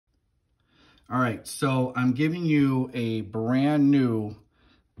All right, so I'm giving you a brand new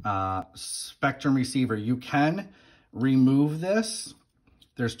Spektrum receiver. You can remove this.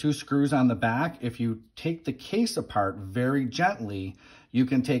 There's 2 screws on the back. If you take the case apart very gently, you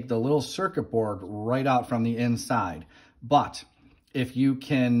can take the little circuit board right out from the inside. But if you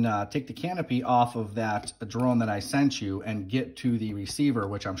can take the canopy off of that drone that I sent you and get to the receiver,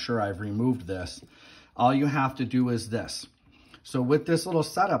 which I'm sure I've removed this, all you have to do is this. So with this little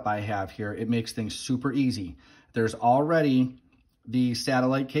setup I have here, it makes things super easy. There's already the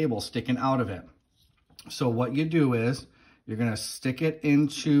satellite cable sticking out of it. So what you do is you're gonna stick it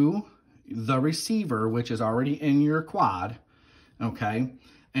into the receiver, which is already in your quad, okay?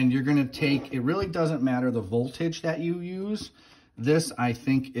 And you're gonna take, it really doesn't matter the voltage that you use. This, I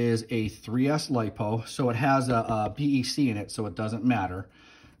think, is a 3S LiPo, so it has a BEC in it, so it doesn't matter.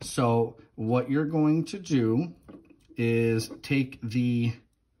 So what you're going to do is take the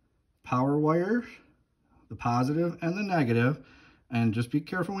power wire, the positive and the negative, and just be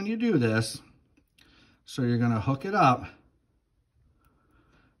careful when you do this. So you're gonna hook it up,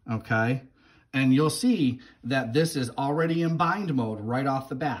 okay? And you'll see that this is already in bind mode right off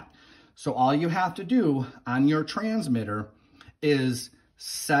the bat. So all you have to do on your transmitter is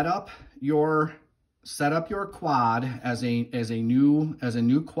set up your quad as a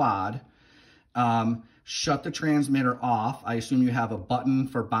new quad. Shut the transmitter off. I assume you have a button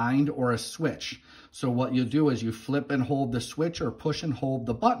for bind or a switch. So what you do is you flip and hold the switch or push and hold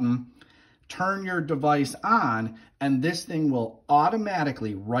the button, turn your device on, and this thing will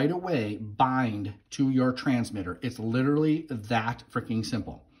automatically right away bind to your transmitter. It's literally that freaking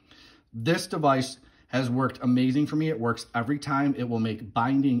simple. This device has worked amazing for me. It works every time. It will make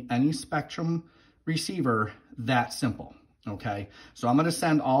binding any Spektrum receiver that simple. Okay, so I'm going to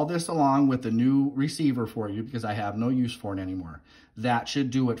send all this along with the new receiver for you because I have no use for it anymore. That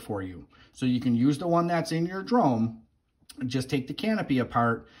should do it for you. So you can use the one that's in your drone. Just take the canopy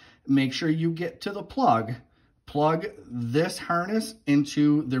apart. Make sure you get to the plug. Plug this harness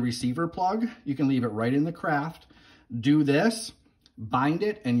into the receiver plug. You can leave it right in the craft. Do this, bind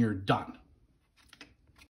it, and you're done.